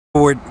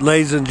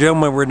Ladies and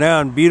gentlemen, we're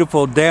now in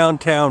beautiful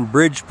downtown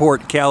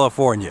Bridgeport,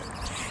 California.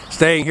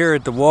 Staying here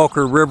at the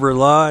Walker River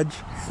Lodge.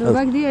 So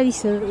back there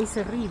is a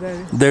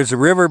river. There's a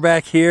river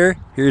back here.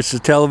 Here's the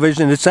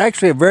television. It's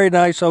actually a very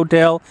nice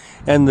hotel,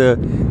 and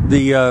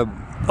the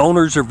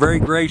owners are very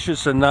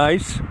gracious and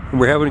nice. And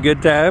we're having a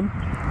good time.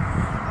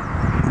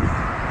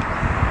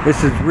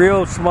 This is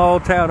real small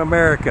town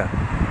America.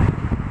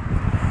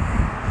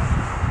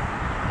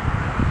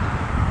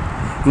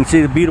 You can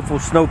see the beautiful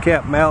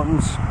snow-capped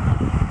mountains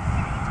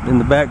in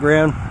the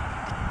background.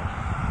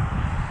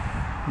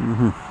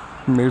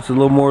 And there's a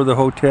little more of the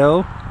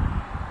hotel.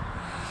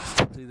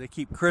 See, they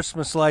keep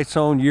Christmas lights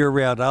on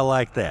year-round. I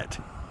like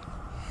that.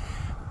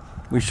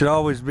 We should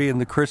always be in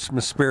the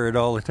Christmas spirit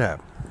all the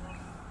time.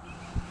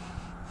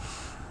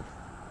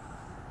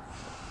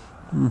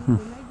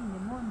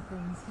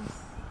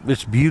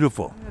 It's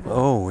beautiful.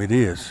 Oh, it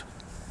is.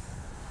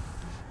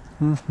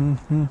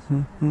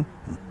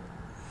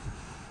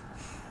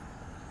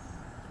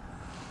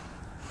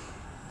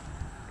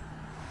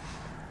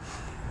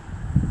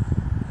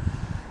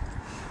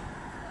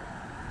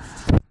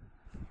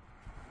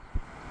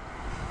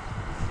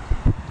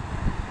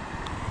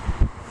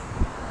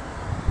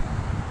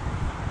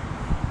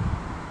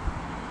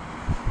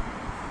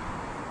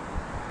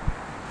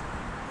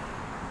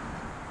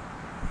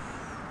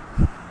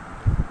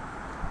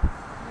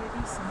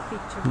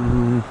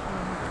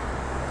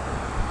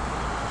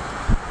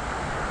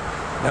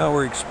 Now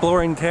we're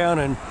exploring town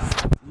and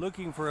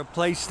looking for a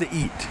place to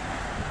eat.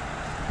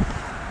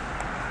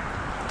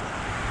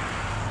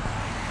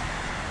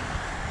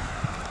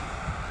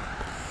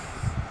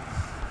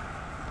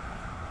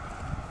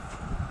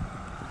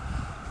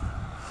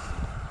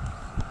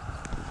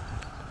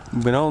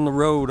 We've been on the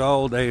road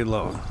all day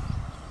long.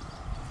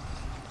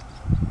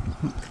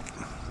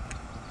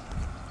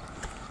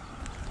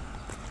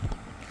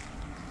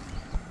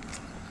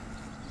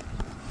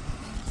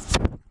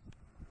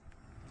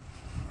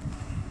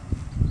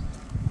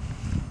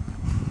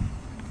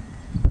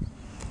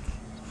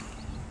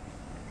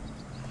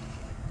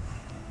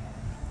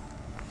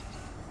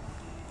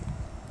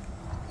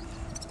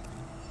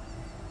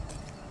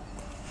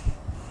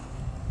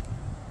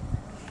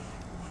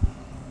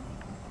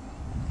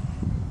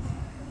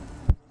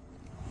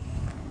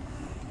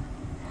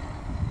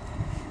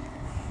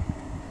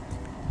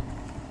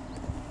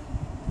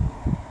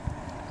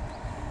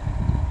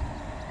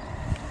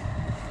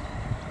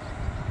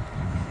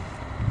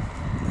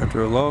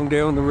 After a long day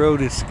on the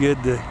road, it's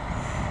good to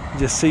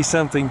just see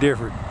something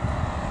different.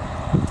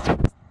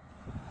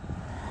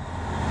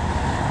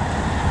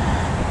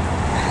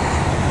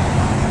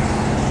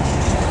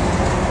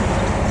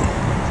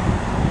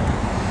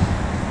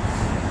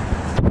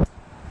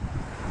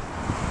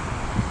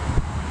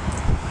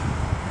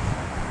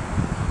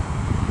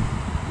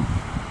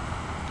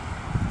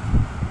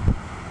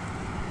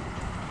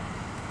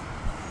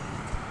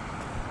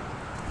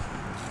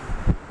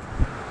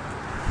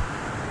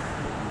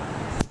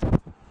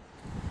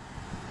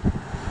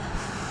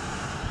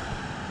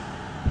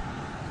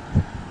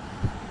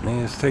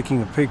 Man is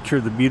taking a picture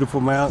of the beautiful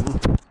mountain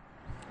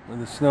with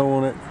the snow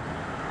on it.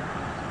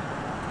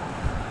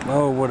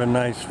 Oh, what a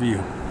nice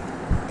view.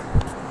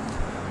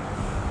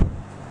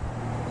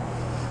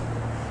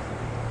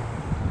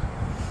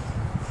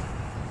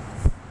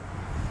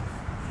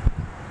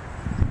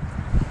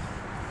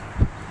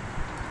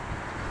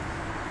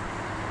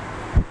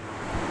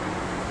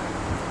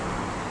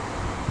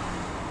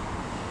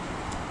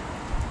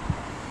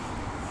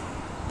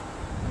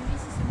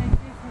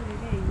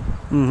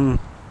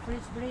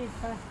 Fresh bread,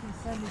 pasta,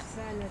 sandwich,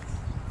 salads.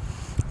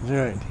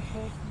 Right.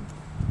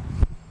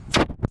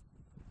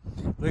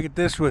 Look at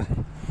this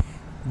one.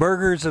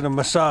 Burgers and a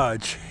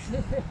massage.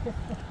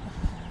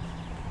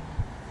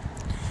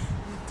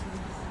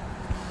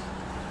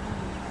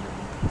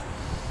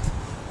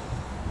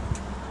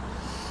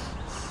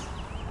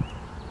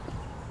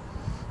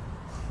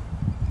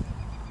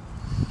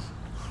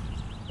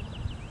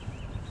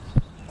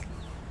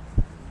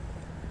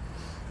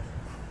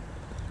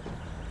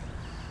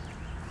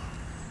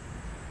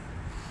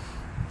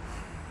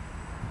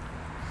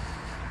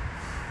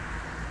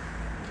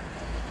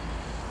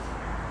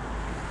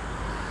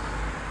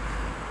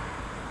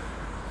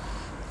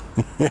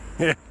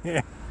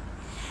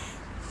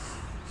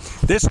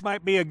 This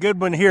might be a good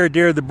one here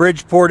near the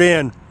Bridgeport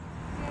Inn.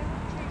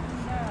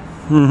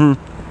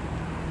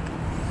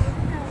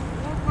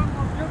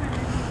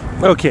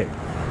 Okay.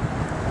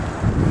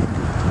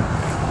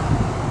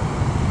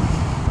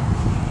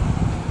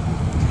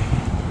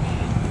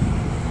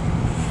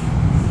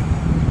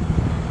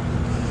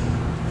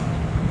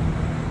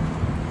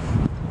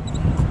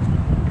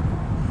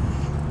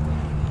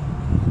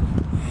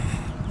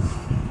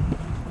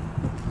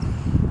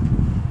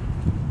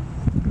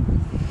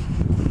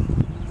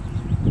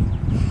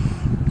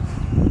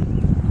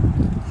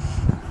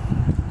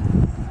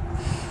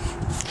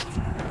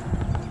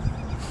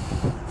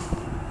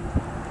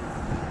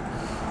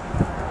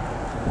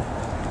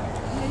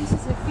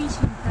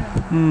 fishing town.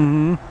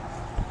 Mm-hmm.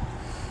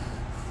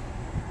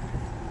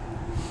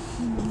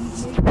 In the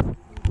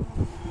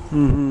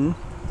Mm-hmm.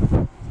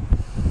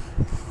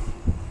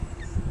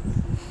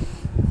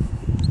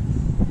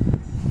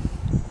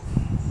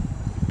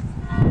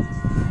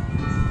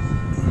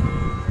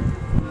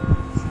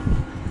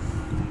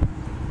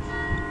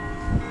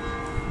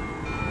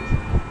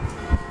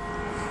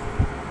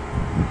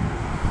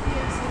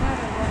 Here's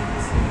another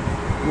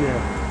one. Yeah.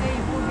 Hey,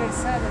 burger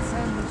salad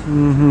sandwich.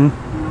 Mm-hmm.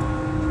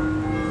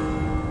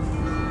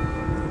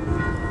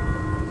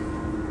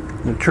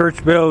 The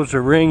church bells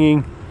are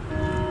ringing.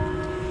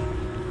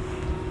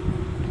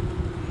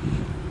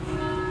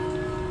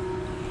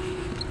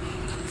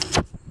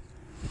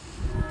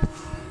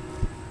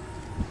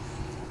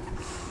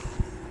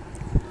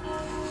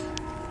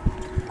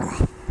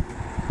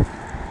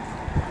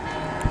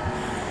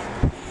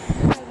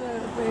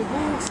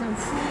 Books and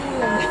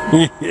food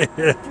and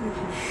Yeah.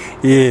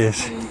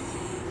 Yes.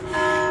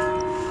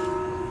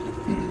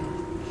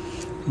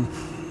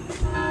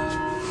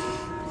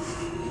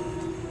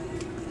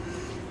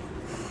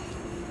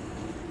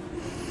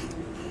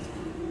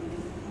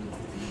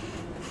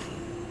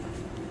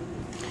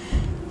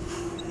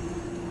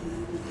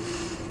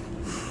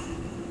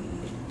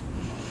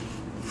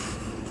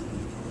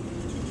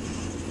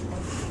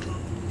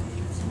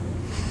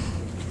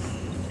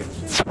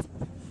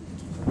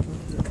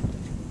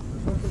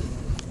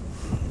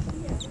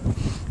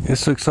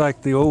 This looks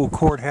like the old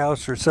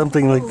courthouse or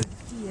something like that.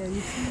 yeah,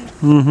 you see.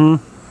 Mm-hmm.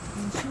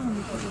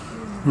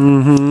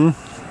 Mm-hmm.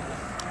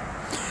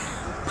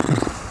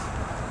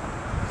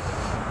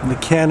 The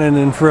cannon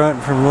in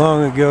front from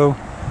long ago.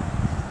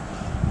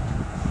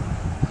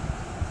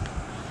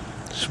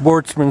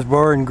 Sportsman's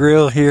Bar and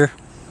Grill here.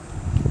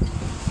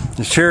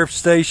 The sheriff's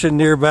station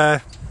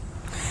nearby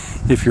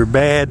if you're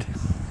bad.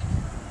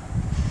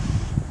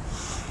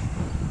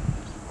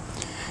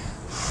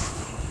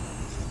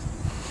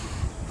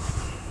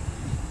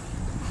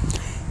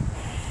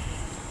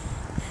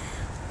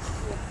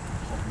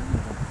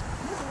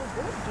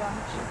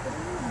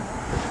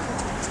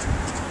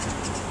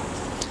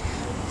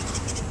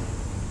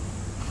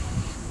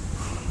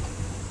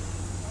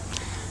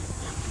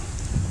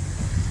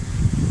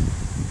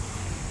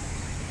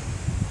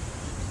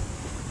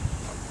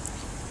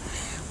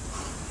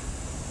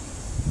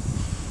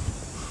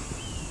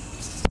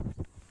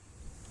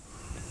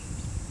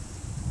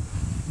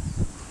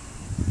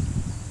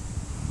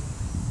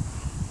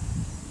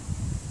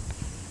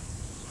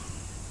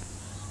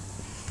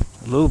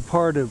 A little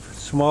part of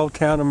small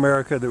town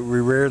America that we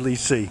rarely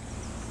see.